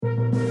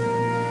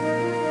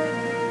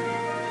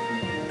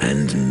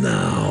And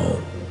now,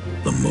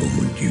 the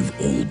moment you've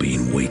all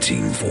been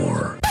waiting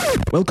for.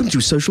 Welcome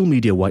to Social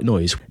Media White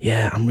Noise.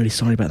 Yeah, I'm really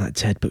sorry about that,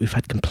 Ted, but we've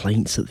had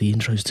complaints that the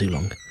intro's too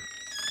long.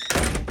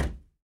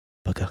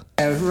 Bugger.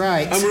 Oh,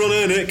 right. And we're on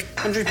air, Nick.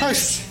 Andrew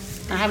Post.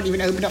 I haven't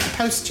even opened up the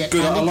post yet.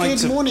 Good,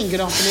 Good morning,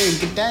 good afternoon,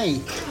 good day.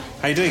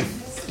 How you doing?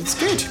 It's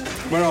good.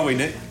 Where are we,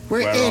 Nick?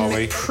 We're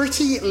in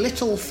Pretty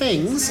Little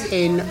Things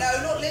in... No,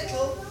 not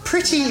little.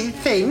 Pretty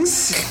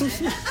Things.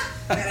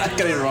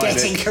 Get it right,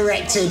 Getting Nick.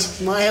 corrected.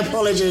 My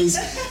apologies.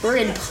 We're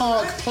in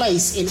Park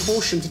Place in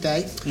Horsham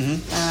today.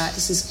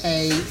 This is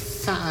a...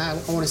 I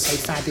want to say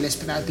fabulous,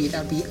 but that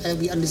would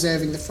be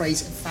undeserving the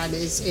phrase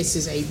fabulous. This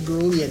is a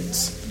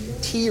brilliant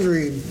tea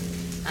room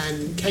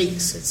and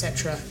cakes,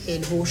 etc.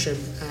 in Horsham.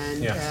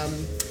 And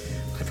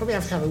I probably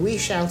have to have a wee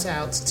shout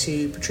out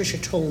to Patricia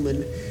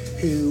Tolman,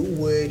 who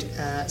would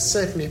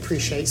certainly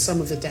appreciate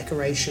some of the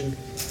decoration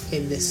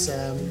in this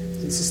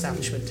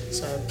establishment.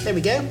 So there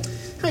we go.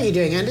 How are you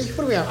doing, Andy?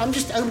 What are we at? I'm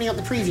just opening up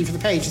the preview for the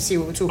page to see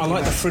what we're talking about. I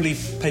like the frilly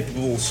paper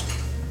balls.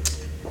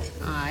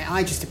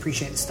 I just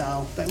appreciate the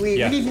style, but we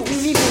need more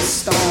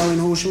style in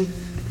Horsham.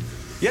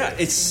 Yeah,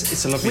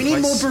 it's a lovely place. We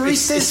need more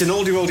baristas. It's an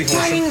oldie Horsham.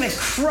 Banging the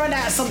crud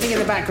out of something in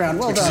the background.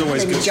 Well Which done. is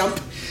always good.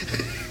 Jump.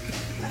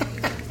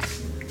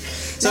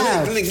 So,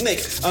 Nick,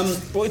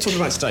 what are we talking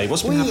about today?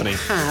 What's been happening?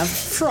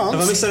 Have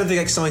I missed anything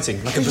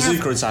exciting, like a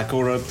bazooka attack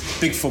or a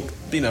Bigfoot,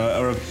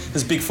 or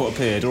has Bigfoot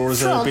appeared, or has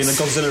there been a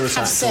Godzilla attack?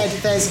 Have said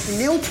there's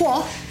nil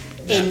points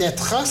in the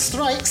Trust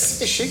Strikes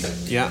issue.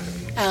 Yeah.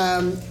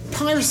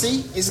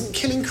 Piracy isn't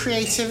killing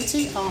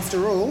creativity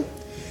after all.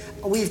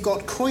 We've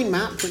got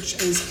CoinMap, which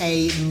is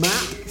a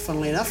map,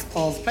 funnily enough,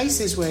 of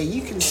places where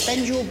you can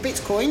spend your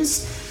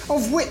bitcoins,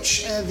 of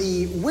which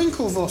the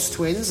Winklevoss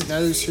twins,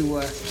 those who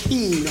were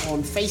keen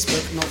on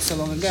Facebook not so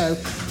long ago,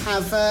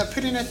 have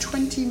put in a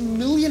 $20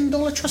 million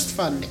trust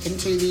fund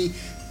into the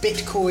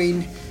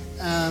Bitcoin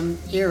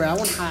era. I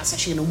wonder how that's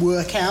actually going to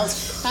work out.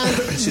 And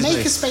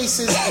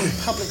makerspaces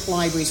and public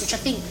libraries, which I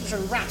think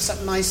sort of wraps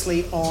up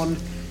nicely on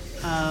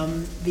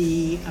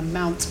the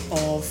amount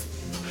of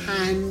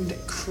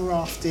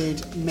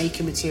handcrafted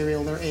maker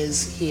material there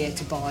is here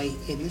to buy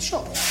in the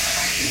shop.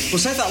 We'll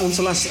save that one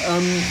to last.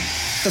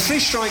 The three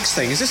strikes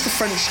thing, is this the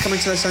French coming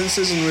to their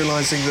senses and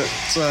realising that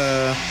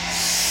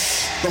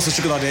not such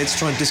a good idea to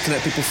try and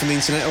disconnect people from the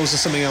internet, or is there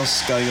something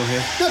else going on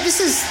here? No, this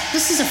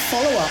is a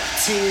follow-up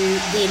to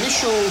the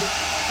initial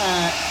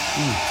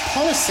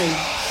policy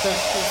that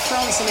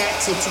France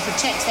enacted to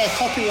protect their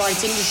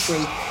copyright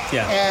industry,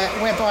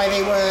 whereby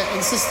they were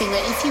insisting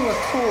that if you were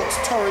caught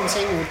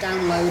torrenting or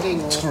downloading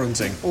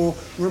or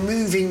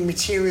removing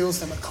materials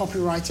that were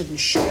copyrighted and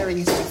sharing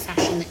it in a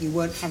fashion that you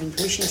weren't having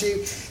permission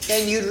to,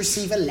 then you'd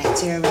receive a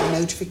letter, a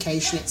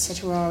notification,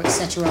 etc.,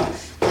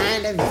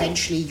 and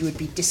eventually you would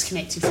be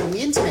disconnected from the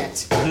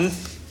internet.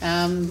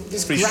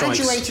 This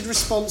graduated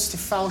response to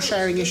file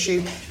sharing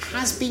issue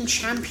has been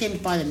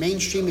championed by the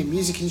mainstream and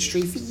music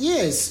industry for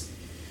years.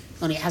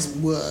 Only it hasn't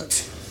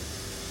worked.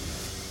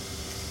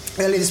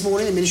 Earlier this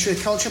morning, the Ministry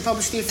of Culture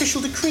published the official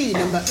decree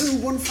number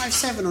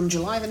 0157 on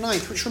July the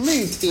 9th, which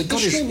removed the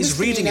additional he's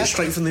reading it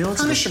straight from the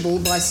article. Punishable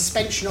by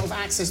suspension of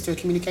access to a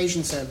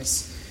communication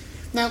service.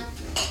 Now,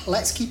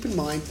 let's keep in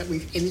mind that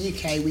in the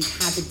UK,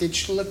 we've had the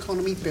Digital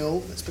Economy Bill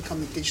that's become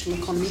the Digital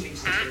Economy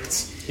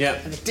Act. Yeah.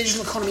 And the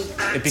Digital Economy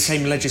Act... It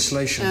became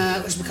legislation.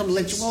 It's become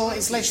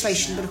it's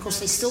legislation, but of course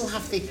they still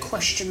have the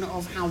question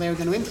of how they're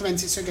going to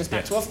implement it, so it goes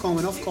back to Ofcom,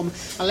 and Ofcom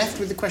are left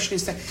with the question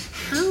as to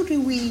how do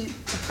we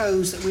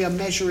propose that we are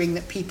measuring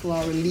that people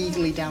are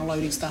illegally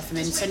downloading stuff and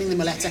then sending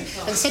them a letter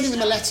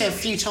a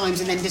few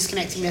times and then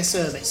disconnecting their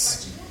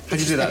service. How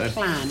do you do that then?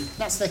 Plan.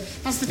 That's the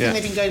thing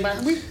they've been going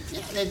about.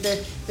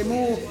 They're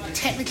more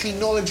technically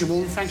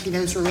knowledgeable, and frankly,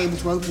 those who are able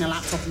to open a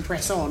laptop and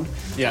press on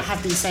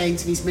have been saying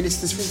to these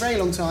ministers for a very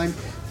long time,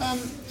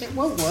 it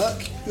won't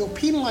work. You'll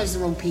penalise the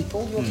wrong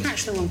people. You'll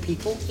catch the wrong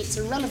people. It's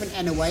irrelevant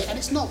anyway, and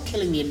it's not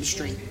killing the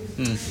industry.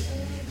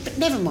 But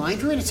never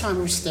mind. We're in a time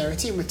of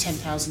austerity, and with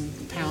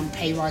 £10,000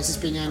 pay rises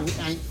being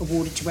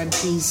awarded to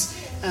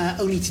MPs.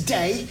 Only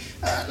today,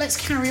 let's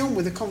carry on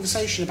with a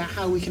conversation about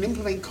how we can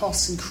implement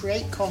costs and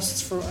create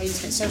costs for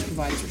internet service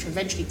providers, which are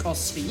eventually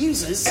costs for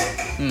users,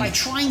 by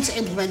trying to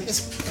implement this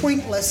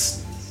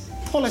pointless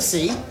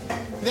policy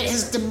that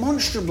has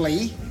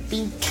demonstrably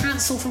been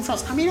cancelled from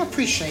France. I mean, I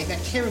appreciate that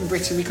here in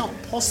Britain we can't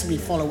possibly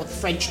follow what the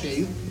French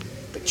do,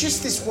 but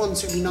just this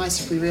once it would be nice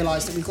if we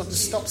realised that we've got to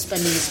stop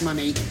spending this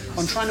money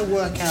on trying to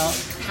work out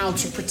how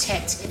to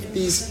protect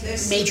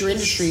these major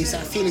industries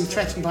that are feeling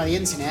threatened by the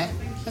internet.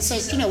 And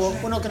say, you know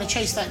what, we're not going to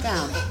chase that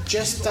down. It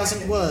just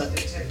doesn't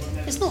work.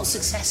 It's not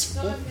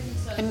successful.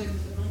 And,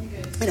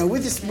 you know,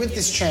 with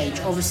this change,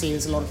 obviously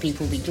there's a lot of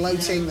people who will be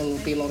gloating, there will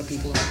be a lot of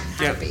people who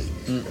are happy.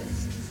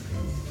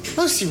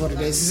 Mostly what it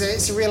is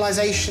it's a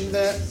realisation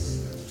that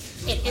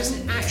it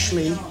isn't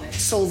actually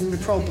solving the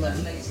problem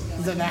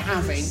that they're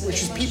having,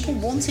 which is people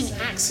wanting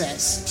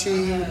access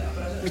to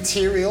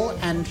material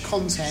and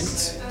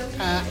content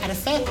at a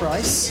fair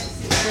price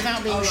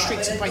without being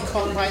restricted by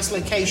its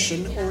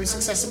location or its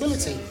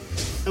accessibility.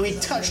 And we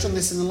touched on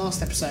this in the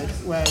last episode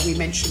where we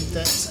mentioned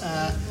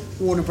that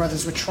Warner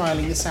Brothers were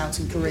trialling this out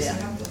in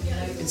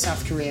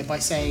South Korea, by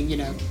saying, you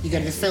go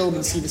to the film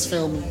and see this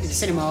film in the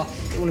cinema,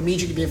 it will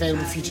immediately be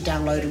available for you to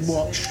download and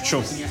watch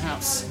in your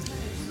house.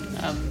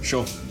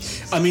 Sure.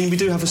 I mean, we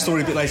do have a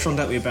story a bit later on,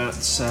 don't we,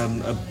 about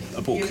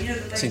a book,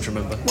 I seem to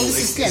remember. Well,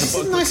 this is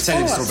a nice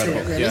follow-up to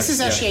it, really. This is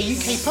actually a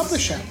UK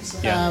publisher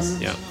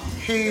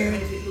who...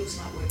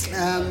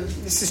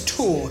 this is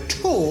Tor.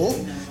 Tor,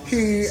 who...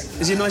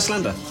 Is he an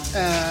Icelander?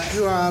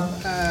 Who are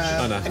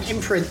an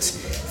imprint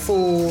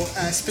for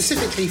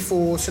specifically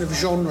for sort of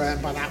genre,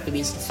 and by that we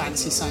mean sort of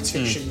fantasy, science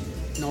fiction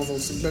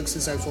novels and books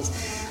and so forth.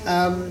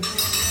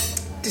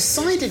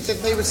 Decided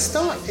that they would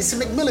start. It's a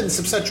Macmillan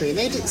subsidiary,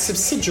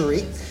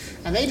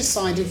 and they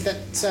decided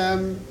that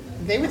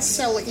they would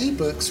sell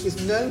ebooks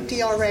with no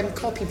DRM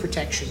copy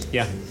protection.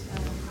 Yeah.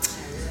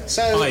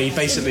 So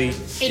basically,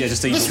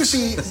 just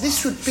ebooks.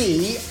 This would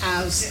be,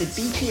 as the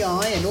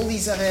BPI and all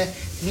these other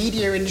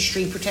media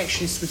industry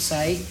protectionists would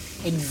say,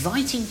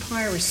 inviting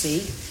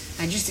piracy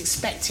and just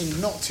expecting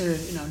not to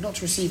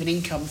receive an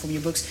income from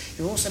your books.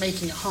 You're also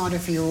making it harder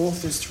for your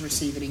authors to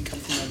receive an income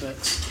from their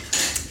books.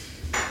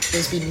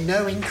 There's been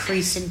no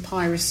increase in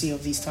piracy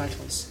of these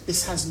titles.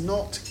 This has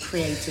not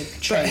created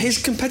change. But his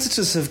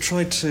competitors have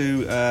tried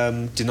to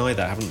deny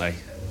that, haven't they?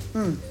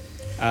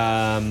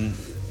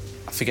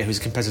 I forget who his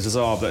competitors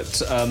are,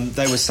 but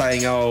they were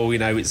saying,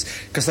 it's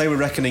because they were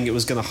reckoning it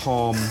was going to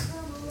harm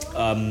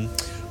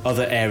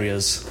other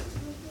areas.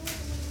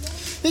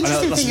 The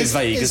interesting thing is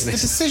vague, is isn't it?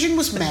 The decision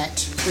was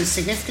met with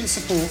significant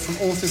support from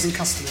authors and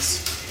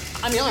customers.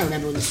 I mean, I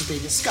remember when this was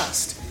being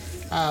discussed,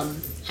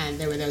 and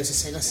there were those who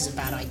said this is a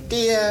bad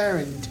idea,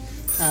 and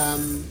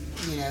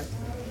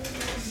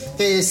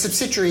the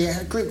subsidiary,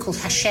 a group called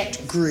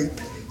Hachette Group,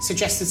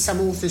 suggested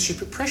some authors should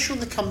put pressure on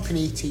the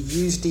company to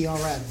use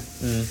DRM.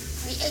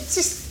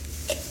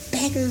 It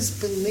beggars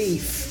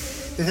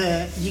belief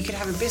that you could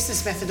have a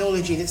business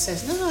methodology that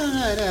says,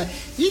 no,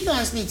 you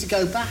guys need to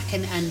go back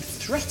and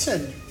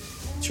threaten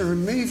to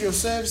remove your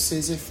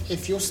services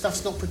if your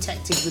stuff's not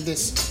protected with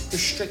this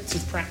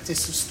restrictive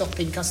practice of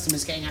stopping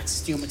customers getting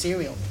access to your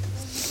material.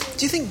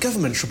 Do you think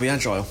government should be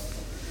agile?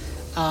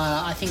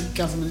 I think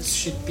governments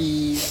should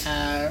be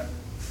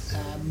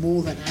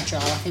more than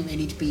agile. I think they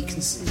need to be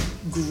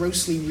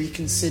grossly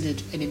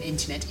reconsidered in an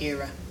internet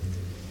era.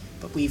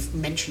 But we've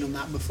mentioned on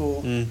that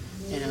before.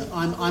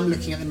 I'm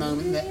looking at the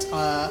moment that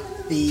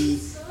the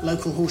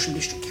local Horsham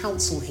District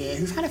Council here,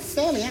 who've had a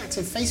fairly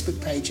active Facebook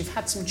page, have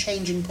had some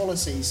change in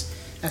policies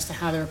as to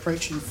how they're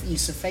approaching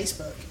use of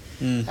Facebook.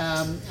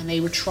 And they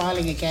were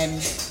trialling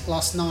again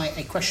last night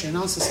a question and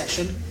answer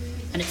session,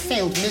 and it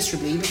failed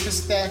miserably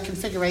because their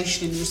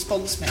configuration and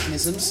response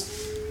mechanisms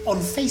on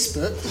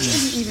Facebook, which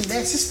isn't even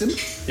their system,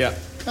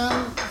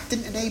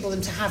 didn't enable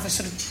them to have a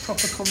sort of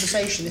proper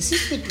conversation. There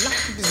seems to be a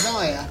lack of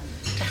desire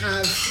to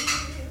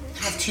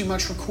have too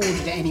much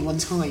recorded at any one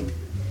time.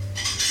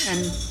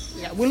 And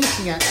we're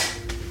looking at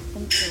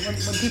when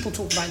people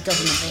talk about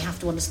government, they have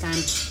to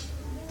understand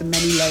the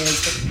many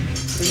layers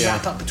that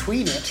wrap up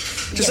between it.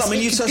 You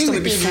touched on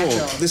it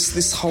before.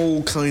 This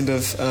whole kind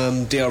of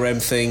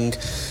DRM thing,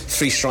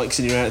 3 strikes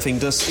and you're out thing.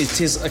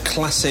 It is a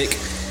classic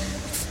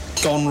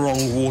gone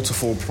wrong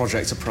waterfall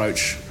project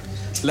approach.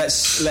 Let's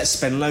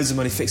spend loads of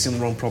money fixing the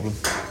wrong problem.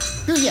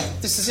 No,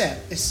 this is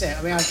it.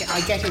 I mean,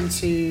 I get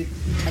into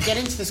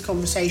this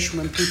conversation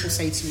when people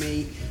say to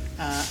me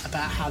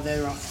about how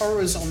there are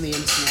horrors on the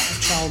internet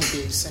of child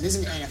abuse, and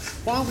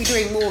why aren't we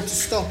doing more to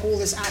stop all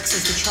this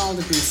access to child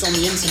abuse on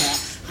the internet?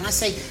 And I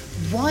say,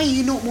 why are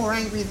you not more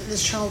angry that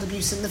there's child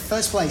abuse in the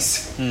first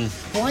place?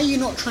 Why are you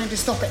not trying to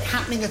stop it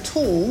happening at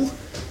all?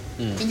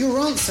 And your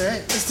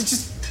answer is to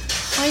just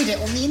hide it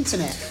on the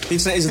internet. The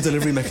internet is a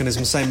delivery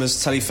mechanism, same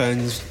as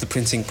telephones, the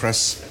printing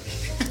press,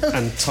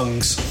 and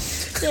tongues.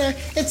 Yeah,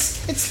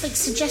 it's like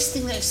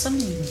suggesting that if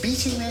somebody's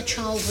beating their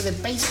child with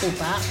a baseball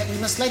bat, that we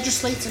must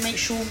legislate to make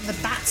sure that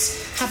the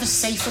bats have a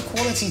safer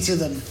quality to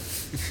them.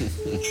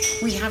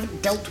 We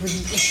haven't dealt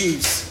with the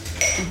issues.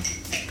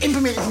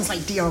 Implementing things like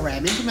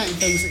DRM, implementing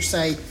things which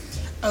say,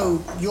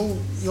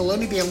 you'll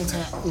only be able to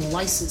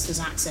license this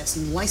access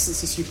and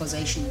license this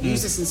utilization,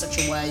 use this in such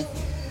a way.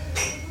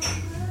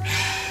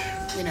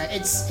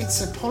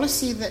 It's a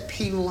policy that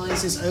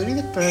penalises only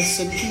the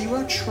person who you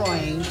are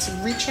trying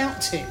to reach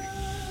out to.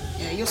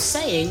 You're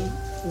saying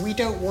we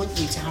don't want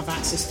you to have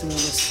access to all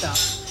this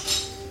stuff.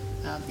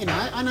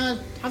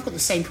 I've got the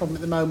same problem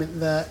at the moment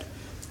that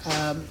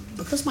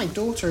because my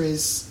daughter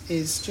is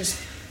just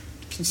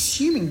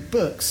consuming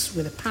books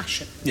with a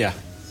passion. Yeah.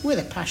 With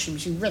a passion.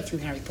 She read through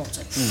Harry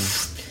Potter.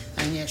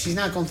 And she's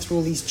now gone through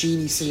all these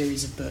Genie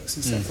series of books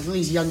and stuff, all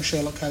these young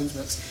Sherlock Holmes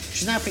books.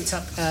 She's now picked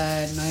up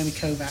Naomi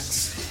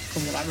Kovacs,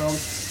 probably got that wrong,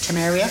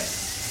 Temeria,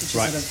 which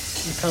is sort of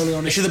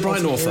Napoleonic. Is she the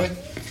Brighton author?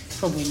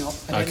 Probably not.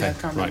 I don't know, I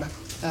can't remember.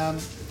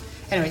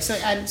 Anyway,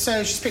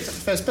 so she's picked up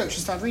the first book, she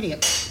started reading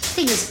it. The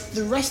thing is,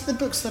 the rest of the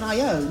books that I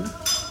own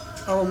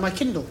are on my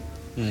Kindle.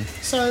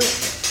 So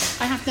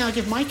I have to now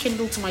give my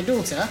Kindle to my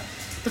daughter,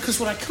 because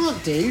what I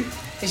can't do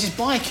is just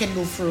buy a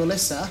Kindle for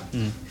Alyssa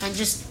and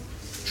just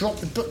drop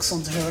the books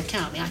onto her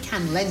account. I mean, I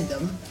can lend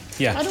them.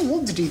 Yeah. I don't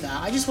want to do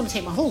that. I just want to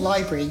take my whole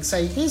library and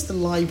say, here's the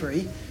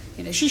library.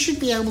 You know, she should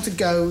be able to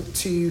go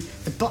to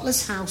the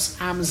Butler's House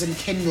Amazon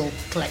Kindle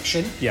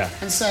collection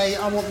and say,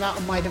 I want that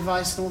on my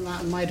device and I want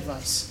that on my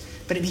device.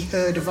 But it'd be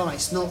her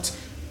device, not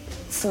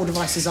 4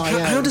 devices I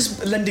own. How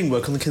does lending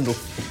work on the Kindle?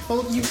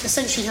 Well, you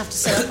essentially have to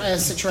set up a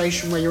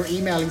situation where you're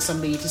emailing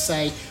somebody to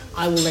say,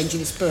 I will lend you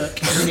this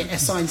book, and then it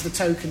assigns the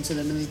token to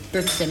them, and the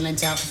book is then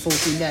lent out for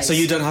 14 days. So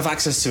you don't have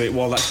access to it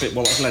while that's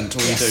lent, or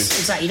yes, you do?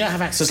 Exactly, you don't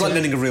have access to it. So it's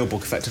like lending a real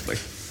book, effectively.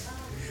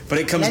 But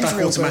it comes back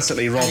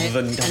automatically rather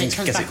than having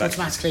to get it back.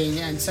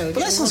 Automatically, and so. But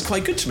that sounds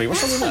quite good to me.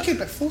 What's wrong with that? Quite good,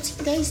 but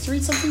 14 days to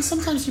read something.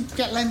 Sometimes you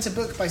get lent a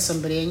book by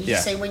somebody, and you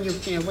say when you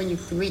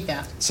can read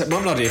that. So, my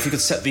idea, if you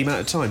could set the amount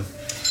of time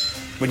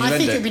when you lend it. I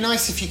think it'd be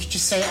nice if you could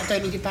just say, I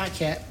don't need it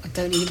back yet. I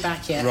don't need it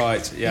back yet.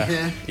 Right.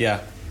 Yeah.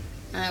 Yeah.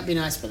 That'd be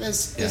nice, but but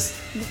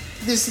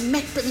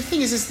the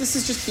thing is, this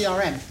is just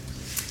DRM.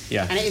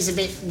 Yeah. And it is a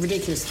bit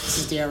ridiculous that this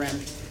is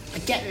DRM. I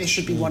get that there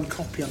should be one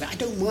copy of it. I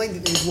don't mind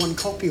that there's one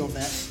copy of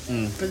it.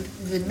 But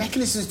the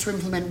mechanisms to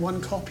implement one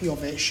copy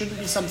of it shouldn't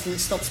be something that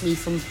stops me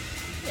from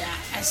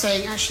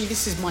saying, actually,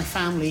 this is my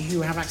family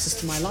who have access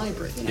to my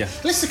library. You know?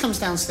 Lisa comes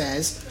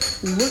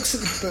downstairs, looks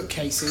at the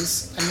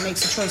bookcases, and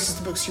makes a choice as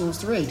to books she wants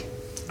to read.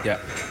 Yeah.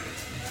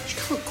 She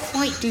can't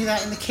quite do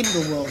that in the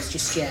Kindle world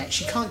just yet.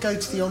 She can't go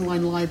to the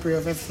online library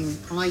of everything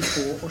I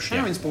bought or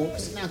Sharon's bought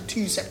because it's now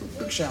 2 separate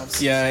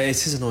bookshelves. Yeah, it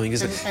is annoying,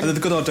 isn't it? And the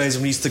good old days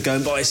when we used to go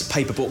and buy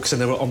paper books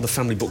and they were on the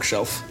family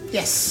bookshelf.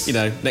 Yes. You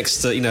know,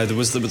 next to, there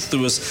was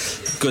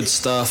good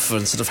stuff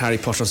and sort of Harry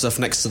Potter and stuff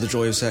next to the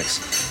Joy of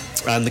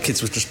Sex. And the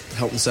kids would just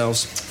help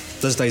themselves.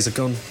 Those days are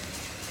gone.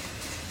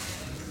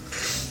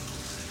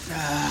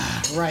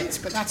 Right,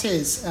 but that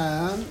is...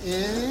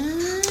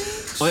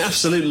 I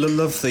absolutely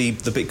love the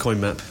Bitcoin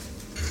map.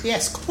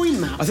 Yes,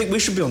 CoinMap. I think we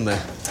should be on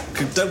there.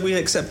 Don't we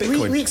accept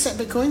Bitcoin? We accept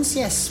Bitcoins,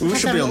 yes. We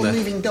should be on there.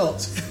 Moving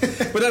dot.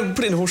 We don't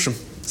put it in Horsham.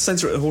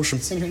 Centre it at Horsham.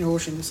 Centre it in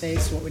Horsham and say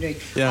this is what we're doing.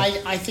 Yeah.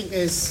 I think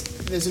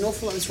there's an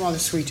awful lot that's rather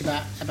sweet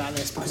about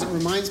this because it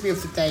reminds me of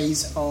the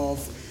days of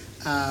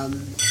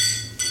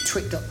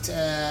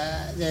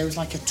there was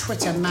like a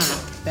Twitter map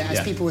that as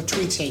people were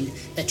tweeting,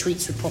 their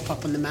tweets would pop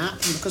up on the map,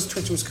 and because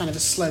Twitter was kind of a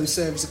slow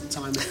service at the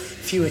time,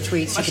 fewer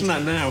tweets. Imagine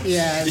that now.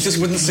 Yeah. You just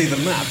wouldn't see the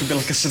map. It'd be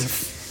like a sort of...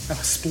 a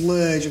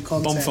splurge of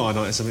content. Bonfire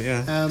night or something,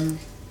 yeah.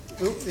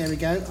 There we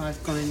go.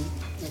 I've gone in.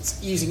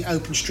 It's using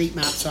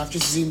OpenStreetMap, so I've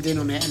just zoomed in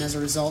on it, and as a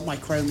result, my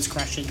Chrome is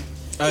crashing.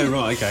 Oh,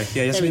 right, okay.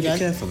 Yeah, you have to be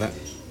careful of that.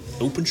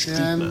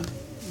 OpenStreetMap.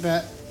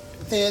 But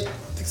the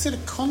sort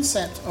of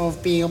concept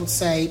of being able to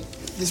say,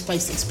 this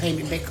place takes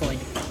payment in Bitcoin.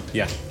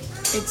 Yeah.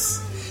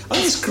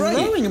 It's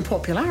growing in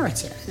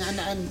popularity,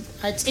 and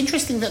it's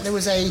interesting that there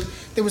was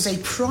a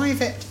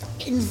private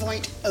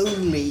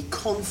invite-only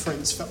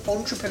conference for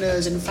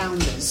entrepreneurs and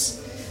founders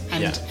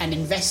and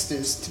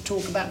investors to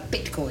talk about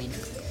Bitcoin,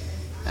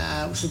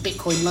 which was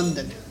Bitcoin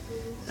London.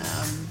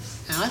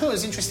 And I thought it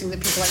was interesting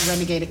that people like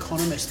Renegade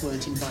Economist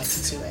weren't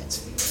invited to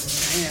it.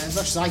 As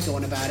much as I go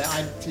on about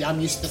it, I'm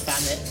used to the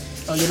fact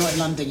that you're not in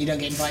London, you don't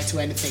get invited to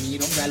anything,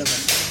 you're not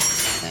relevant.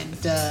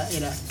 And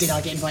did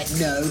I get invited?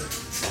 No.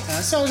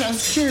 So I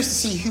was curious to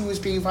see who was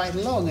being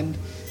invited along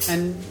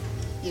and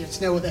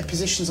to know what their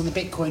positions on the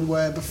Bitcoin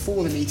were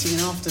before the meeting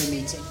and after the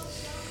meeting.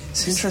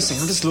 It's interesting.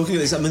 I'm just looking at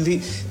this. I mean,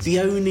 the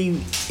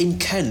only in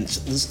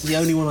Kent, the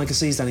only one I can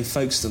see is down in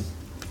Folkestone.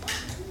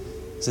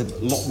 It's a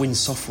Lotwin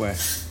Software.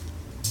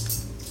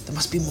 There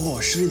must be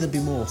more. Surely there'd be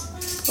more.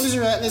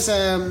 Well,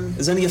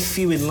 there's only a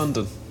few in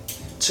London.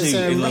 Two in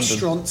London. There's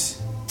a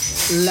restaurant,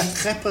 La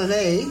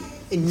Crêperie,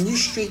 in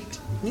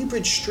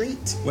Newbridge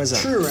Street. Where's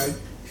that?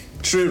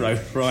 Truro,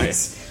 right.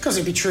 Because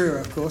it'd be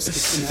Truro, of course.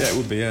 Yeah, it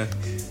would be, yeah.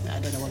 I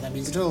don't know what that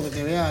means at all, but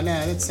there we are. No,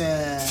 let's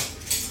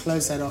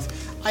close that off.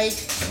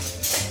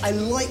 I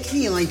like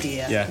the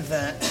idea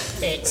that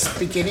it's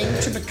beginning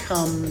to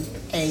become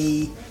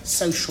a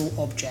social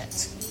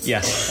object.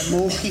 Yeah. That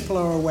more people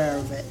are aware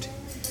of it.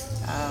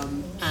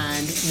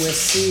 And we're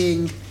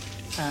seeing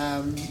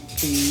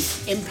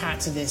the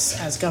impact of this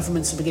as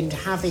governments are beginning to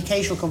have the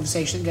occasional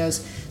conversation that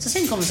goes, it's the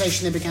same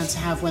conversation they began to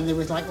have when they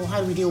were like, well,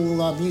 how do we deal with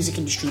all our music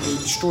industry being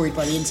destroyed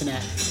by the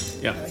internet?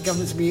 Yeah.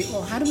 Governments would be,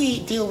 well, how do we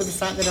deal with the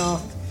fact that our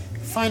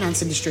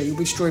finance industry will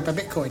be destroyed by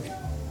Bitcoin?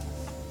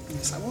 And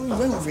it's like, well,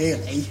 we won't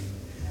really.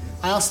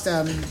 I asked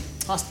Anne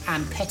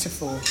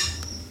Pettifor,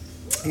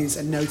 who's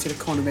a noted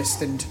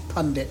economist and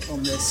pundit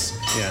on this.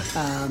 Yeah.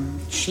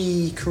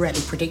 She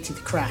correctly predicted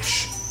the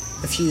crash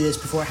a few years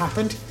before it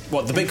happened.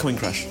 What, the Bitcoin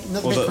crash?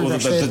 Not the Bitcoin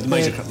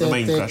crash, the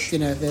main crash.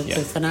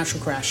 The financial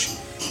crash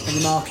in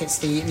the markets,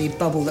 the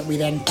bubble that we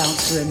then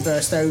bounced through and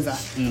burst over.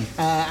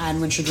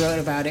 And when she wrote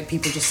about it,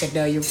 people just said,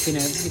 no,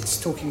 it's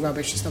talking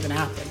rubbish, it's not going to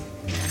happen.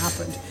 And it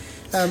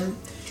happened.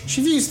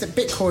 She views that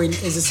Bitcoin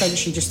is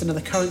essentially just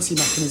another currency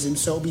mechanism,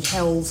 so it will be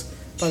held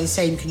by the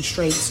same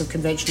constraints of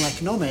conventional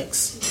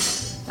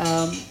economics.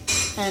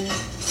 And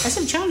I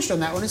sort of challenged on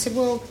that one and said,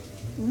 well,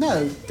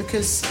 no,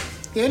 because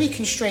the only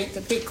constraint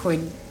that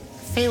Bitcoin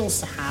fails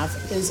to have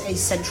is a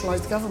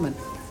centralised government.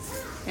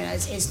 You know,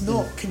 it's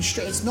not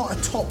it's not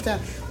a top-down.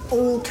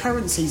 All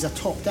currencies are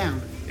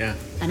top-down. Yeah.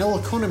 And all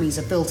economies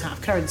are built out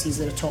of currencies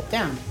that are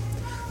top-down.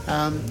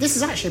 This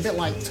is actually a bit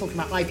like talking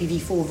about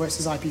IPv4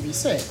 versus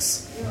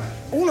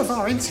IPv6. All of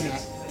our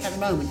internet at the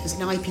moment is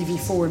an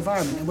IPv4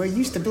 environment, and we're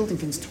used to building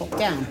things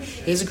top-down.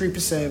 Here's a group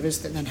of servers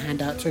that then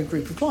hand out to a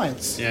group of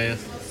clients. Yeah.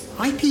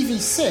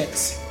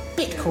 IPv6,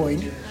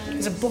 Bitcoin,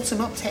 is a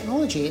bottom-up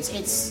technology.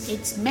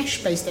 It's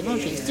mesh-based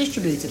technology. It's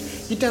distributed.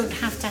 You don't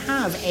have to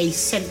have a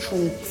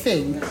central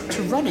thing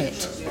to run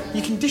it.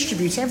 You can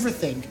distribute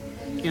everything.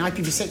 In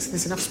IPv6,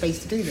 there's enough space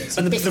to do this.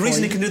 And the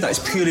reason you can do that is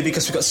purely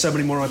because we've got so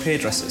many more IP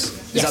addresses.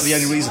 Is Yes. that the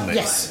only reason, mate?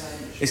 Yes.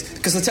 It's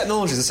because the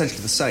technology is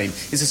essentially the same.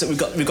 It's just that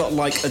we've got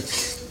like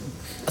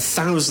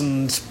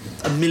 1,000,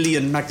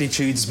 1,000,000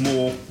 magnitudes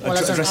more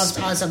addresses.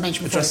 As I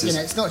mentioned before,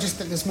 it's not just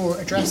that there's more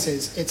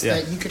addresses. It's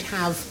that you could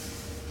have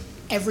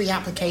every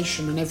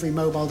application and every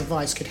mobile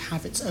device could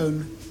have its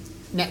own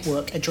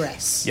network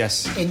address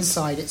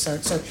inside its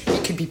own, so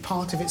it could be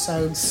part of its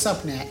own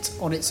subnet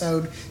on its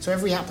own, so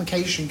every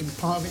application can be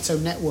part of its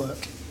own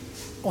network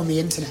on the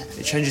internet.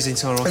 It changes the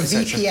entire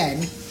architecture. A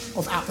VPN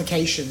of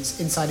applications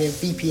inside a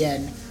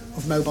VPN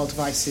of mobile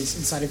devices,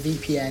 inside a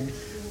VPN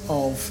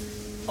of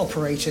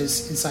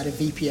operators, inside a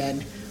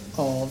VPN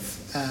of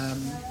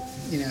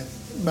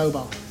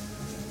mobile,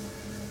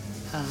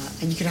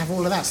 and you could have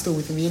all of that still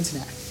within the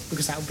internet,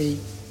 because that would be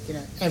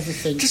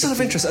everything. Just out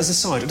of interest, as a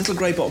side, a little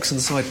grey box on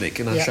the side,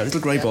 Nick, in our show, a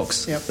little grey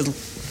box. Yep.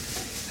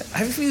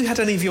 Have you had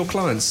any of your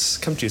clients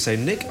come to you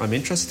saying, Nick, I'm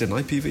interested in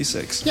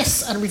IPv6?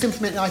 Yes, and we've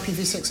implemented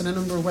IPv6 on a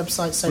number of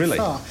websites so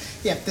far.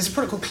 Yeah, there's a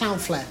product called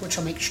Cloudflare, which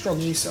I make strong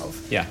use of,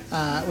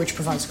 which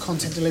provides a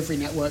content delivery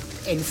network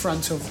in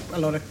front of a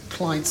lot of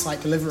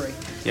client-side delivery.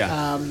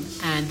 Yeah.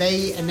 And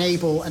they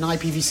enable an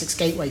IPv6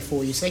 gateway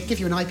for you, so they give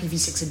you an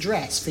IPv6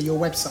 address for your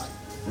website.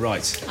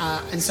 Right.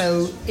 And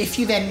so if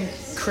you then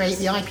create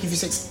the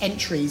IPv6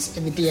 entries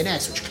in the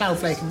DNS, which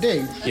Cloudflare can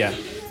do,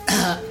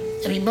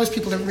 I mean, most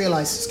people don't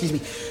realise,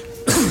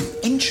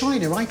 in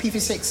China,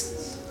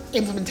 IPv6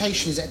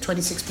 implementation is at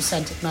 26%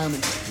 at the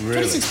moment.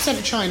 Really? 26%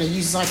 of China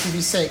uses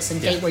IPv6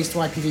 and gateways to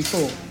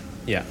IPv4.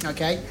 Yeah.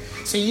 Okay?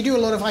 So you do a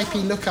lot of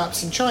IP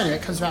lookups in China,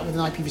 it comes out with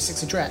an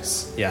IPv6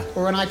 address. Yeah.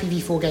 Or an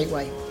IPv4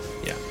 gateway.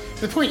 Yeah.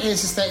 The point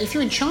is that if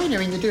you're in China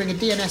and you're doing a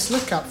DNS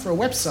lookup for a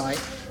website,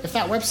 if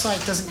that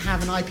website doesn't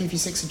have an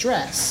IPv6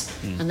 address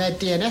and their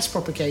DNS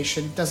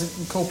propagation doesn't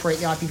incorporate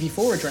the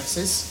IPv4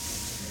 addresses,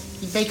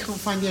 they can't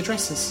find the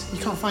addresses. You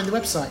can't find the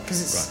website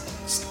because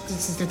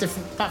it's a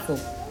different platform.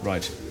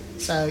 Right.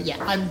 So,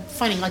 I'm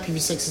finding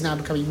IPv6 is now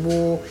becoming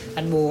more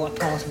and more a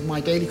part of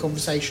my daily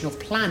conversation of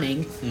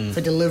planning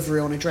for delivery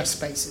on address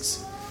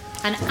spaces.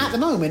 And at the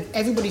moment,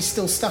 everybody's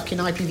still stuck in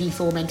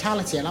IPv4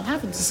 mentality, and I'm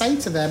having to say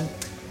to them,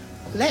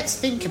 let's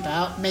think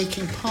about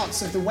making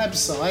parts of the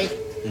website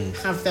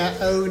have their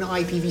own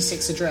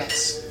IPv6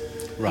 address.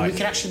 Right. And we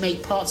can actually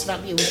make parts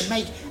of we can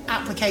make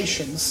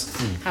applications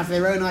have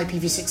their own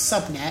IPv6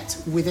 subnet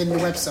within the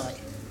website.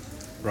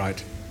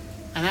 Right.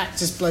 And that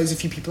just blows a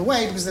few people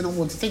away because they don't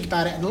want to think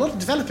about it. And a lot of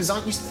developers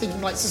aren't used to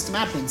thinking like system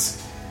admins.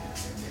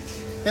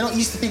 They're not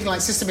used to thinking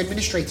like system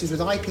administrators with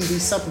IPv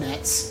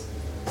subnets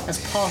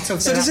as part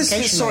of their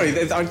application. Sorry,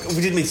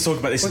 we didn't mean to talk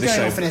about this in the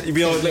show.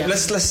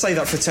 Let's say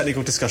that for a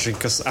technical discussion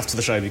after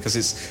the show, because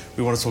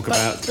we want to talk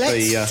about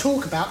let's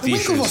talk about the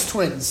Winklevoss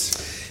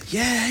twins.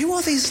 Yeah, who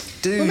are these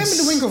dudes? Remember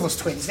the Winklevoss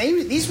twins?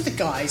 These were the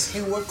guys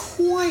who were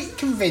quite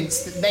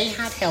convinced that they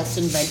had helped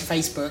invent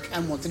Facebook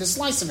and wanted a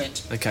slice of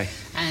it. Okay.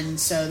 And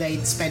so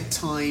they'd spent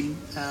time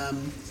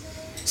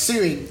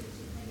suing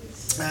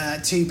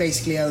to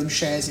basically own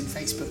shares in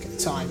Facebook at the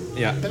time.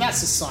 Yeah. But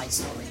that's a side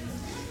story.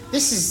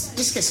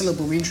 This gets a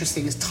little more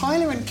interesting as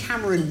Tyler and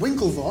Cameron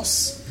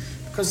Winklevoss,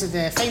 because of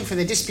their fame for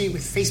their dispute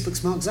with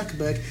Facebook's Mark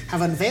Zuckerberg,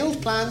 have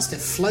unveiled plans to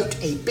float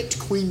a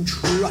Bitcoin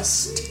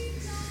trust.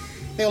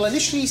 They will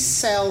initially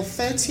sell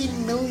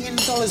 $13 million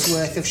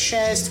worth of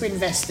shares to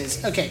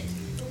investors. Okay,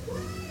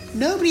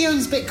 nobody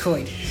owns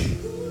Bitcoin.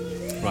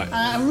 Right.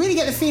 I really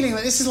get the feeling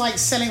that this is like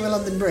selling the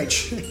London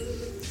Bridge.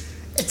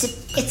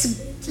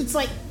 It's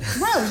like,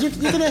 wow,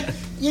 you've got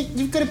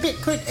a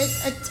Bitcoin.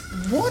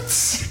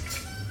 What?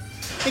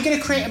 They're going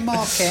to create a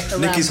market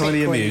around Nick is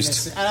highly Bitcoin.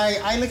 amused. And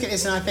I look at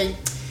this and I think,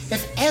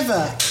 if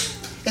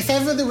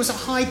ever there was a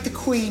hide the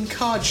Queen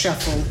card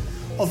shuffle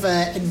of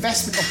an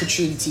investment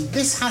opportunity,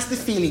 this has the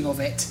feeling of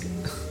it.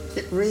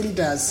 It really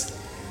does.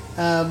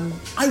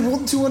 I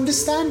want to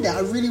understand it.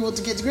 I really want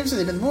to get to grips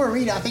with it. But the more I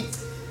read it, I think,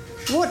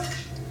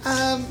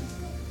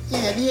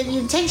 the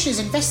intention is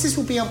investors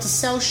will be able to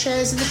sell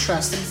shares in the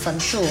trust and fund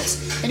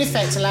shorts, in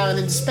effect allowing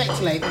them to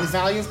speculate that the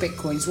value of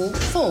Bitcoins will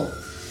fall.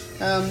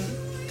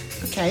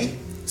 Okay,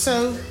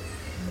 so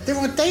there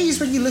are days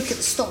when you look at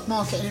the stock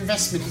market and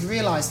investment and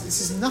realise that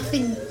this is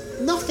nothing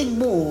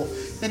more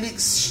than an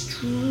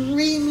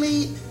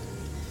extremely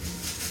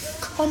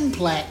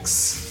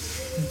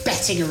complex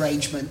betting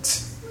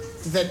arrangement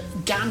that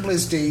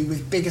gamblers do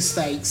with bigger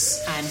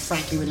stakes and,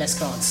 frankly, with less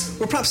cards.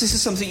 Well, perhaps this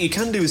is something you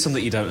can do with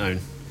something you don't own.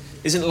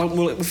 Isn't it like,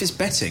 well, if it's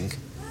betting,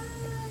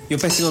 You're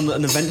betting on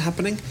an event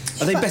happening?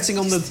 Are they betting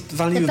on the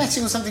value? They're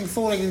betting on something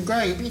falling and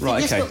growing. But you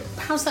think, yes,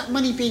 but how's that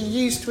money being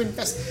used to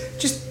invest?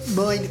 Just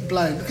mind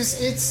blown, because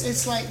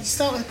it's like you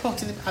start with a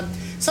pot in the...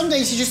 some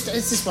days you just...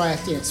 It's just why I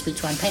speak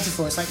to Anne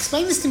Pettifor. It's like,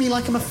 explain this to me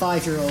like I'm a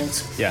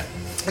 5-year-old. Yeah.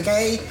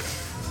 Okay?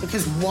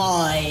 Because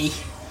why?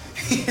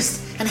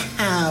 And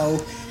how?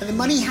 And the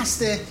money has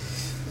to...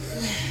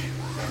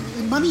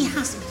 Money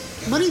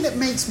that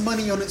makes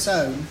money on its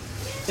own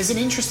is an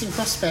interesting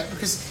prospect,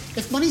 because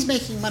if money's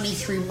making money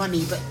through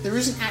money, but there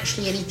isn't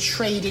actually any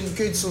trade in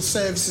goods or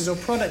services or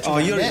products.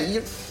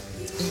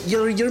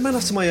 You're a man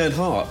after my own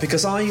heart,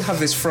 because I have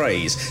this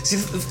phrase. See,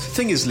 the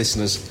thing is,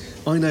 listeners,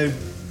 I know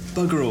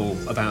bugger all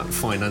about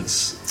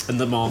finance and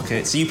the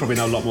markets. You probably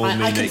know a lot more than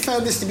me, I Nick.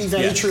 confirm this to be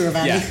very true of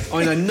Andy. Yeah,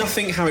 I know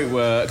nothing how it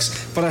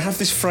works, but I have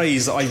this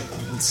phrase that I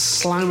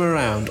slam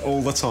around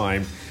all the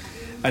time,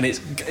 and it's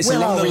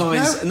along the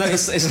lines. No,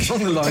 it's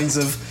along the lines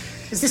of.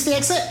 Is this the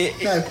exit?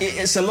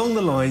 It's along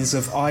the lines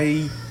of,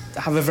 I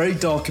have a very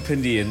dark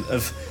opinion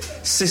of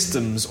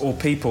systems or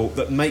people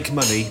that make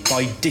money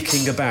by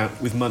dicking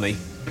about with money.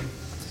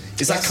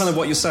 Is that kind of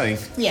what you're saying?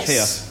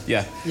 Yes. Here?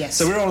 Yeah. Yes.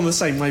 So we're all on the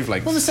same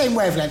wavelength. On the same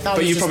wavelength.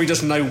 But you probably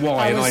just know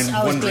why, and I'm wondering why.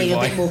 I was being a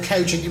bit more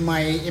cogent in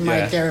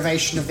my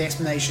derivation of the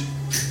explanation.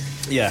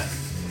 Yeah.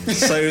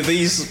 So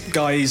these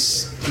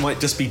guys might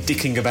just be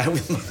dicking about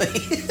with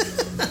money.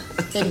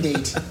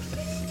 Indeed.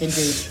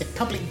 The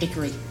public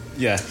dickery.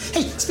 Yeah.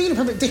 Hey, speaking of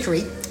public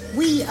dickery,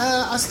 we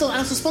are still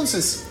out of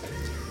sponsors.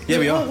 Yeah,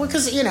 we are.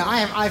 Because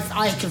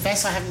I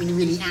confess I haven't been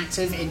really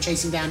active in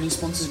chasing down new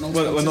sponsors and old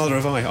sponsors. Well, neither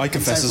have I. I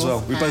confess as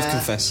well. We both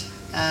confess.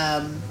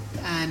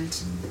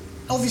 And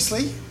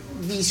obviously,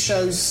 these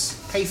shows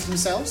pay for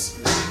themselves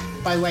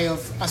by way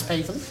of us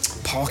paying for them.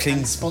 Parking.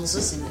 And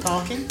sponsors and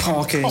parking.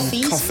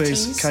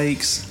 Coffees,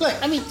 cakes. Look,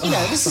 I mean,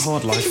 this is...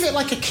 hard life. Think of it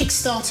like a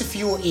Kickstarter for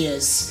your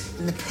ears.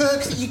 And the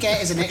perk that you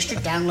get is an extra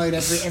download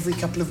every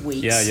couple of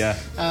weeks. Yeah.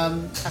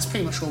 That's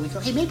pretty much all we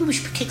got. Hey, maybe we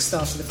should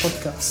Kickstarter the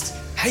podcast.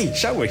 Hey,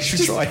 shall we? Should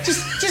we try?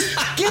 Just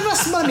give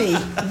us money.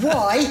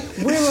 Why?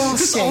 We're asking.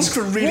 Just ask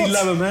for a really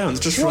low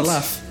amount, just for a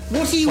laugh.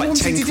 What are you like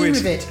wanting to do quid.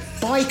 with it?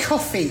 Buy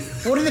coffee.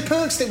 What are the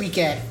perks that we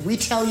get? We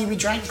tell you we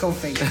drank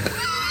coffee.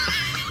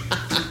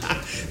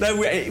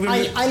 No,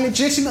 I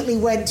legitimately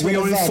went to an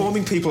event. We are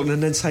informing people in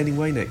an entertaining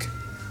way, Nick.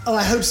 Oh,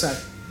 I hope so.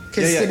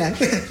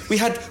 Because we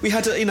had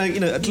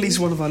at least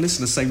one of our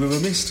listeners say we were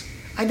missed.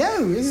 I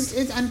know,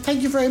 and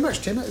thank you very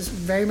much, Tim. It was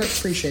very much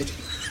appreciated.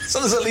 So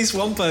there's at least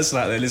one person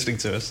out there listening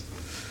to us.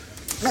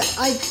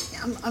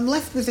 I'm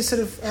left with this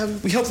sort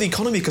of... we help the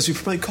economy because we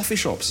promote coffee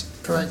shops.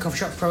 Promote coffee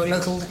shops, promote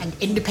local, and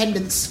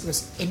independence,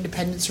 because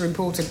independents are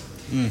important.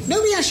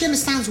 Nobody actually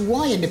understands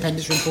why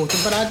independents are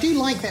important, but I do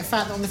like that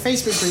fact that on the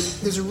Facebook group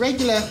there's a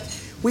regular...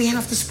 We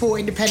have to support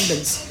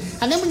independence.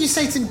 And then when you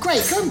say to them,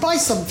 great, go and buy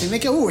something, they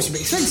go, oh, it's a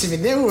bit expensive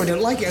in there, or I don't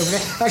like it over there.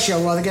 Actually,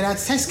 I'd rather go down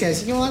to Tesco's.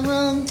 And you're like,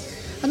 well,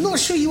 I'm not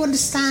sure you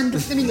understand.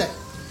 I mean, look,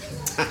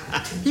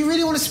 you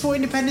really want to support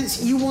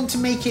independence, you want to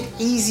make it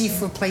easy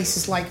for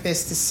places like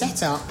this to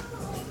set up,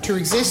 to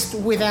exist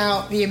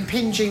without the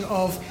impinging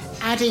of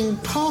adding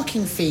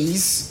parking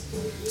fees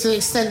to the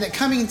extent that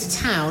coming into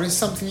town is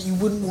something that you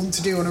wouldn't want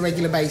to do on a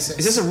regular basis.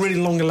 Is this a really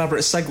long,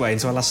 elaborate segue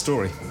into our last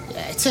story?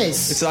 Yeah, it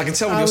is. I can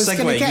tell when you're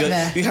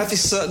segueing. You have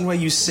this certain way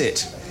you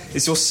sit.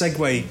 It's your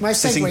sitting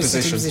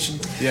position.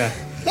 Yeah.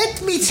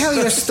 Let me tell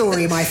you a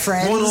story, my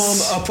friends. One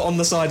arm up on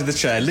the side of the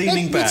chair,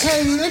 leaning back.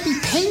 Let me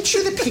paint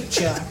you the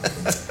picture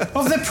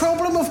of the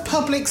problem of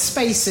public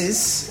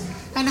spaces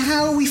and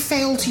how we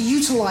fail to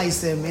utilise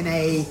them in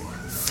a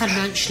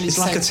financially It's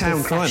like a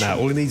town cry now.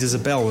 All it needs is a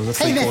bell and a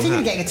three-corner hat. Hey, they're thinking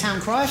of getting a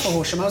town cry for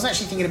Horsham. I was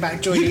actually thinking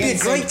about joining in. You'd be a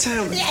great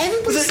town... Yeah,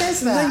 everybody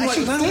says that. Name like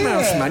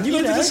Loudmouth, man.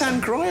 You know the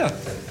town crier.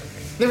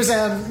 There was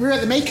we were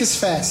at the Makers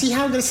Fair. See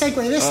how I'm going to segue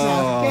this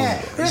now?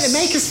 Yeah, we were at the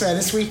Makers Fair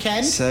this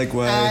weekend.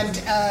 Segue. And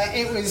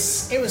it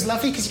was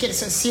lovely because you get to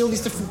sort of see all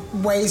these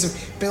different ways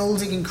of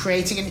building and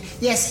creating. And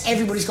yes,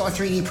 everybody's got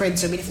a 3D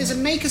printer. I mean, if there's a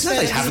Makers Fair,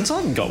 they haven't. I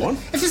haven't got one.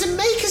 If there's a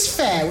Makers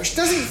Fair which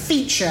doesn't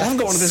feature I haven't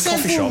got one of this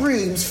coffee several shop.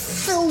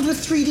 rooms filled with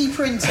 3D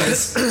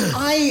printers,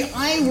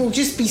 I will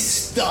just be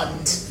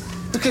stunned.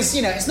 Because,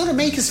 it's not a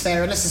Makers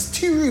Fair unless there's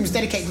 2 rooms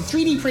dedicated to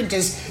 3D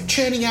printers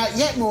churning out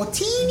yet more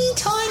teeny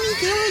tiny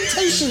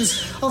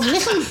orientations of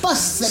little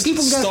busts that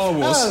people go, Star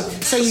Wars. oh,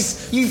 so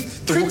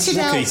you've printed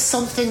out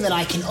something that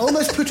I can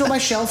almost put on my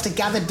shelf to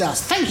gather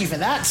dust. Thank you for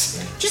that.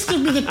 Just give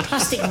me the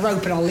plastic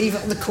rope and I'll leave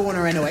it on the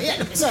corner anyway.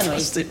 Yeah, so anyway,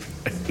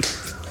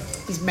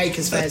 these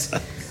Makers Fairs.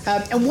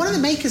 And one of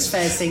the Makers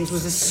Fair things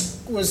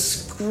was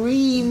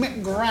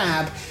Scream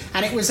Grab,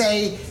 and it was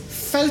a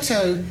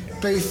photo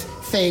booth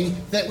thing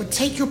that would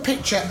take your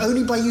picture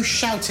only by you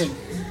shouting.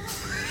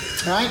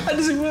 Right? How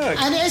does it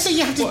work? And so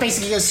you have to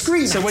basically go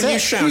scream. So when you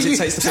shout, it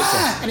takes the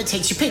picture? And it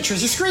takes your picture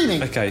as you're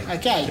screaming. Okay.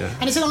 Yeah.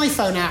 And it's an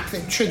iPhone app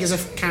that triggers a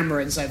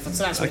camera and so forth,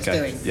 so that's what it's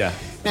doing. Yeah.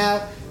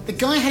 Now, the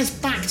guy had his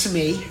back to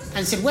me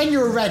and said, when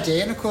you're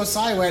ready, and of course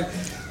I went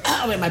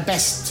my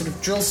best sort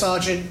of drill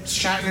sergeant,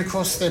 shouting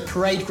across the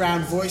parade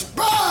ground voice,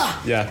 bah!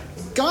 Yeah.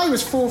 Guy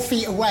was 4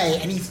 feet away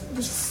and he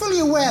was fully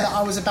aware that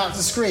I was about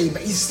to scream,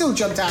 but he still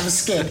jumped out of his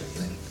skin.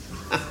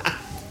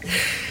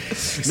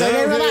 So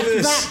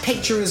that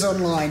picture is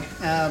online.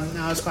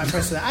 I was quite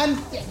impressed with that. And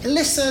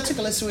Alyssa took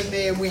Alyssa with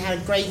me, and we had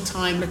a great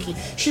time looking.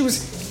 She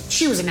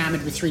was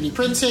enamoured with 3D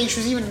printing. She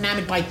was even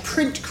enamoured by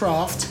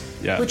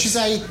Printcraft, which is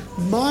a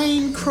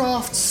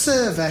Minecraft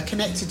server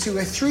connected to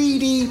a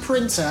 3D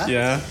printer.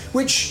 Yeah.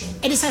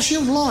 And it's actually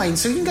online,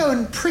 so you can go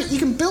and print. You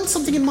can build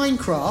something in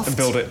Minecraft and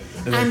build it,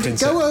 and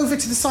go over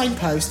to the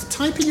signpost,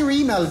 type in your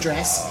email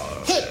address,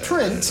 hit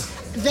print.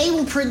 They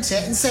will print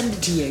it and send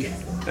it to you.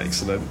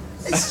 Excellent.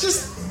 It's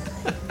just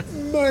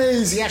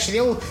amazing.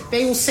 Actually,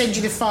 they will send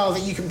you the file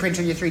that you can print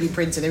on your 3D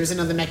printer. There is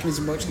another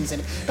mechanism which can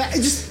send it. But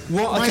it just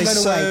mind blown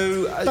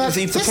away. But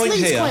the this point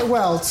leads here quite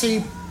well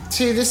to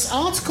this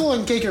article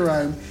on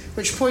Gigarome,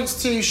 which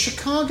points to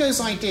Chicago's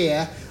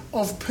idea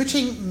of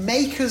putting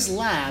makers'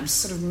 labs,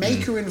 sort of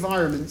maker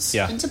environments,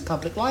 into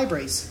public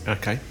libraries.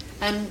 Okay.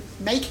 And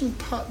making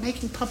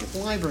public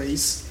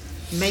libraries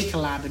maker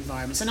lab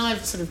environments. And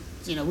I've sort of,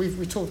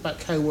 we've talked about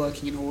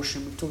co-working in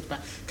Horsham, we've talked about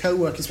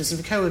co-working spaces.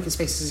 The co-working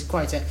spaces is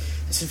quite a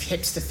sort of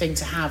hipster thing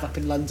to have up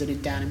in London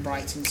and down in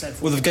Brighton and so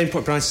forth. Well, they've gained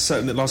popularity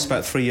certainly last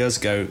about 3 years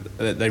ago.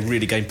 They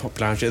really gained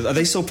popularity. Are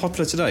they still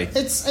popular today?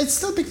 It's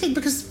still a big thing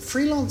because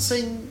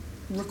freelancing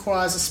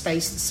requires a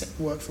space to sit and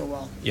work for a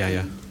while.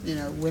 Yeah.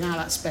 Without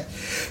that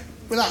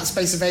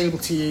space available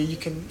to you, you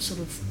can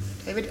sort of...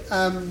 David,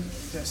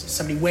 there's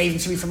somebody waving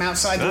to me from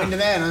outside the window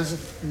there, and I was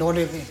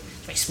nodding.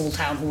 Very small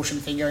town Horsham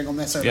thing going on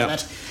there, sorry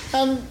about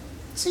that.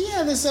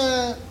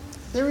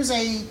 There is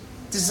a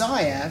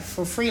desire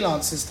for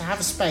freelancers to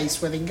have a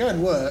space where they can go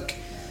and work,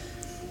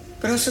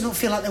 but also not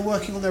feel like they're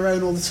working on their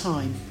own all the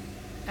time.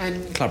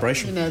 And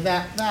collaboration,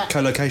 that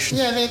co-location.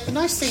 Yeah, the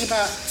nice thing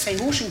about, say,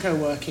 Horsham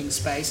co-working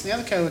space and the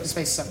other co-working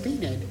spaces I've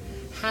been in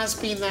has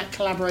been that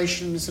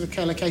collaboration, sort of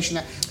co-location,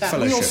 that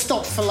we all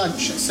stop for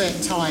lunch at a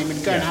certain time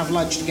and go and have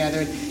lunch together,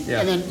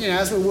 and then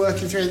as we're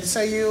working through it,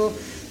 so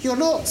you're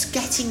not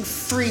getting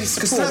free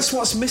support. Because that's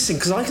what's missing,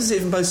 because I can see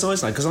it from both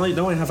sides now, because I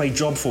know I have a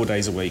job 4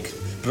 days a week,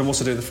 but I'm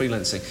also doing the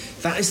freelancing.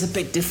 That is the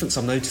big difference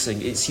I'm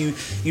noticing. It's you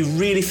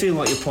really feel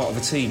like you're part of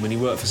a team when you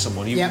work for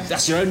someone.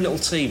 That's your own little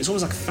team. It's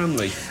almost like a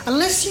family.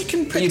 Unless you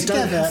can put together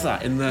don't have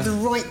that in the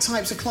right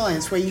types of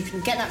clients where you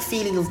can get that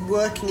feeling of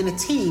working in a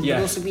team but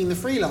also being the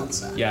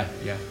freelancer. Yeah.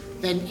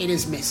 Then it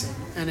is missing,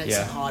 and it's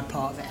a hard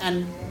part of it.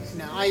 And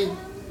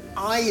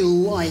I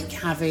like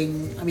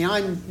having...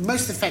 I'm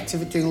most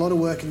effective at doing a lot of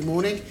work in the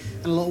morning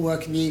and a lot of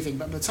work in the evening,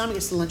 but by the time it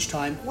gets to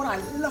lunchtime, what I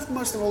love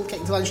most of all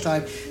getting to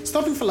lunchtime,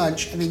 stopping for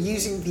lunch and then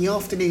using the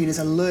afternoon as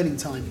a learning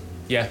time.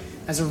 Yeah.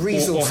 As a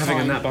resource or having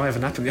time. a nap. I have a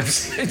nap in the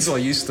afternoon, so I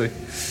used to.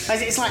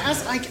 It's like,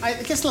 as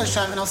it gets to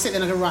lunchtime and I'll sit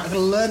there and I go, right, I've got to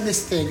learn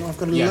this thing, or I've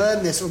got to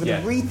learn this, or I've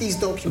got to read these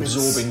documents.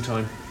 Absorbing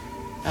time.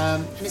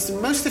 And it's the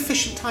most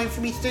efficient time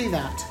for me to do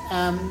that.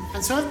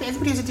 And so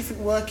everybody has a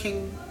different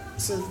working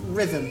sort of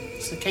rhythm,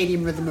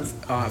 circadian rhythm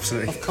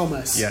of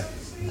commerce. Yeah.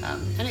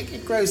 And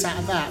it grows out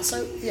of that.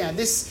 So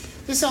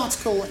this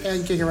article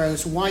in Gigarome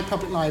is why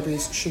public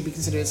libraries should be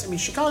considered.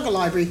 Chicago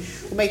Library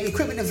will make the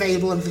equipment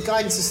available under the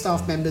guidance of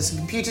staff members, and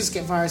computers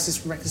get viruses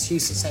from reckless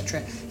use,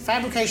 etc.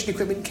 Fabrication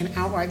equipment can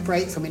outright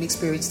break from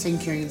inexperienced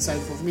tinkering and so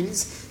forth.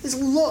 There's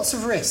lots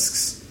of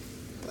risks.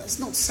 But that's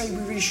not to say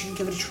we really shouldn't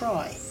give it a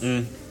try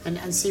and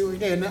see what we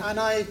do. And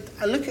I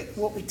look at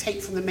what we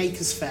take from the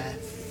Makers Fair,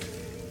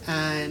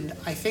 and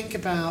I think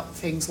about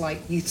things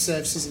like youth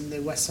services in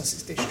the West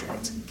Sussex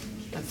district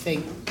and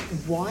think,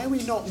 why are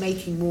we not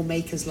making more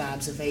makers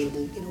labs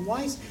available?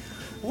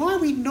 Why are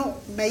we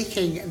not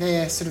making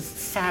their sort of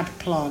fab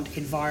plant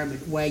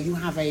environment where you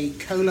have a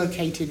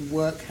co-located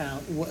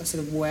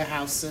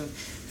warehouse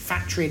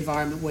factory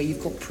environment where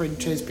you've got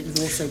printers, but you've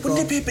also got...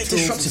 Wouldn't it be a bit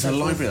disruptive in a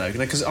library though?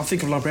 Because I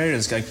think of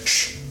librarians going,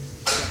 shh.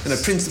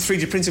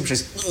 3D printing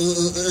machines.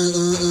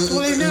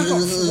 Well, they've now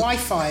got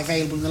Wi-Fi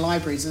available in the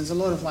libraries, and there's a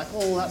lot of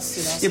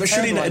that's but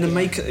surely in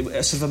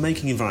a sort of a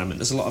making environment,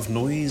 there's a lot of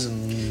noise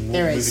and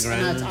moving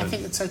around. And I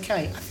think that's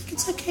okay. I think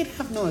it's okay to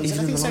have noise,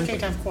 and I think it's okay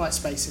to have quiet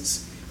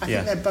spaces. I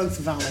think they're both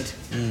valid.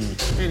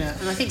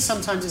 And I think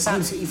sometimes it's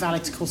absolutely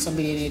valid to call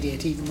somebody an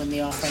idiot, even when they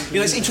are frankly...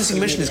 it's interesting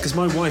you mention this, because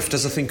my wife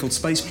does a thing called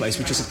Space Place,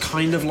 which is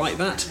kind of like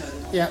that.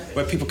 Yeah.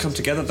 Where people come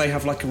together, they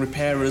have like a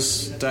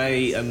repairers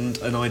day and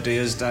an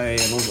ideas day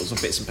and all sorts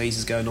of bits and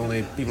pieces going on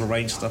there. People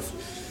arrange stuff.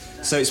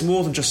 So it's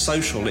more than just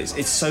social,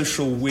 it's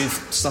social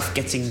with stuff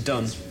getting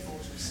done.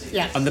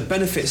 Yeah. And the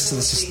benefits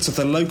to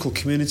the local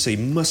community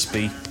must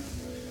be...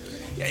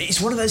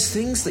 It's one of those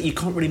things that you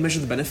can't really measure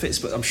the benefits,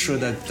 but I'm sure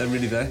they're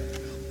really there.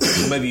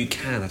 Or maybe you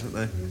can, I don't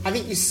know. I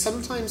think you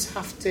sometimes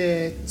have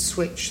to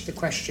switch the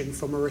question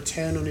from a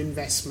return on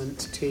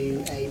investment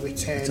to a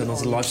return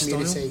on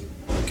lifestyle,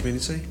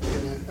 community.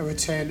 A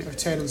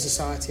return on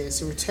society.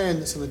 It's a return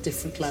that's on a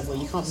different level.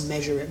 You can't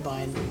measure it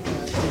by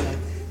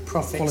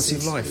profits. Quality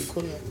of life.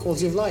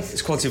 Quality of life.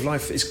 It's quality of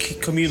life. It's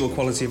communal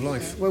quality of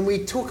life. When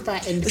we talk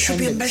about independence... There should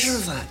be a measure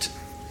of that.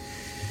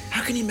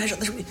 how can you measure?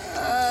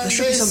 There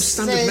should be some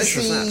standard measure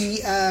of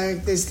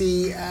that. There's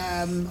the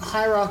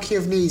hierarchy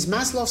of needs,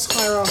 Maslow's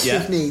hierarchy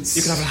of needs.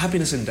 You can have a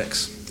happiness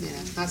index. Yeah,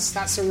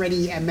 that's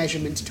already a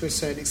measurement to a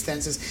certain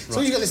extent. As long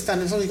as you've got this done,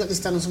 as long as you've got this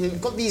done, as long as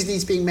you've got these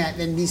needs being met,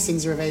 then these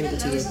things are available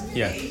to you.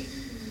 Yeah.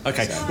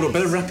 Okay, well,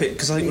 better wrap it,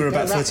 because I think we're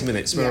about 30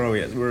 minutes. Where are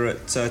we at? We're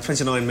at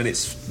 29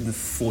 minutes,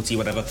 40,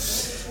 whatever.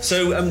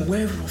 So, I've forgotten the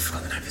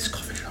name of this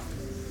coffee shop.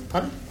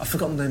 Pardon? I've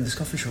forgotten the name of this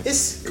coffee shop.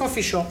 This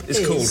coffee shop is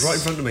called, right in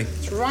front of me.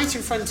 It's right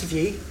in front of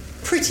you.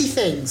 Pretty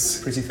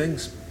Things. Pretty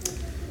Things.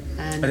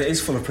 And it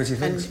is full of pretty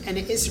things. And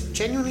it is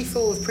genuinely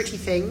full of pretty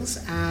things.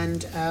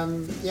 And,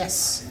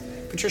 yes,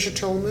 Patricia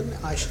Tolman,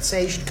 I should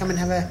say, you should come and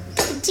have a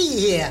cup of tea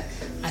here.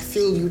 I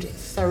feel you'd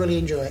thoroughly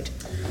enjoy it.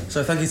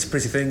 So thank you to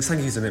Pretty Things,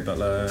 thank you to Nick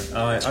Butler.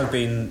 I've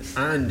been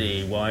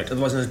Andy White,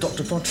 otherwise known as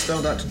Dr. Pod,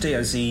 spelled out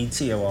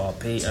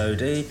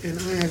DOCTORPOD. And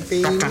I have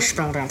been... Dr.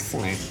 spelled out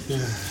fully.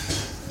 Yeah.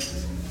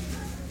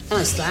 And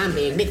I still am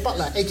being Nick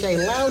Butler, aka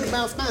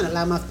Loudmouthman at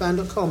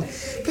loudmouthman.com.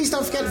 Please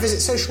don't forget to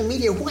visit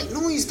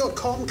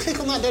socialmediawhitenoise.com, click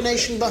on that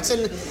donation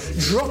button,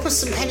 drop us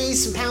some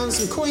pennies, some pounds,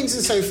 some coins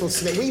and so forth,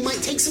 so that we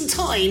might take some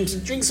time to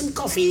drink some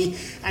coffee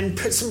and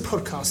put some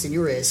podcasts in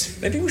your ears.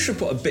 Maybe we should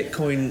put a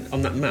Bitcoin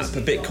on that map,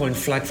 a Bitcoin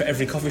flag for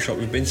every coffee shop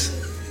we've been to.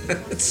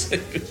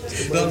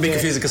 That'll be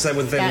confusing because they're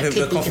with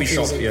the coffee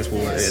shop. Yes,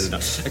 well, it is. No.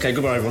 Okay,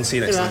 goodbye everyone, see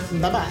you next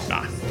time. Bye-bye.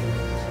 Bye.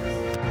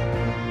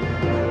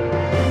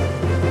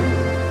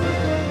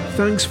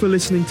 Thanks for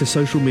listening to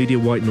Social Media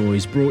White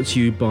Noise, brought to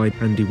you by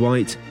Andy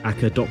White,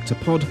 aka Dr.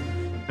 Pod,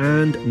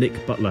 and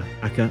Nick Butler,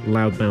 aka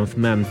Loudmouth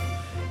Man.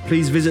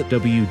 Please visit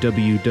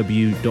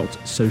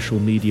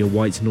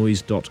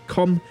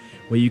www.socialmediawhitenoise.com,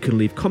 where you can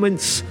leave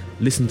comments,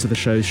 listen to the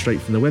show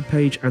straight from the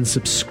webpage, and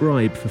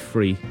subscribe for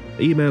free.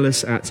 Email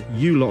us at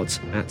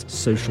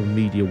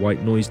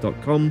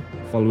ulot@socialmediawhitenoise.com.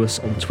 Follow us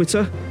on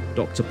Twitter,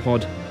 Dr.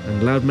 Pod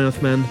and Loudmouth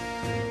Man.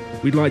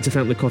 We'd like to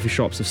thank the coffee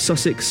shops of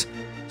Sussex,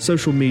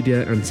 social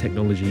media and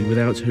technology,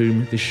 without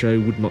whom this show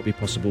would not be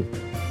possible.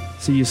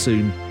 See you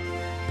soon.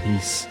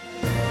 Peace.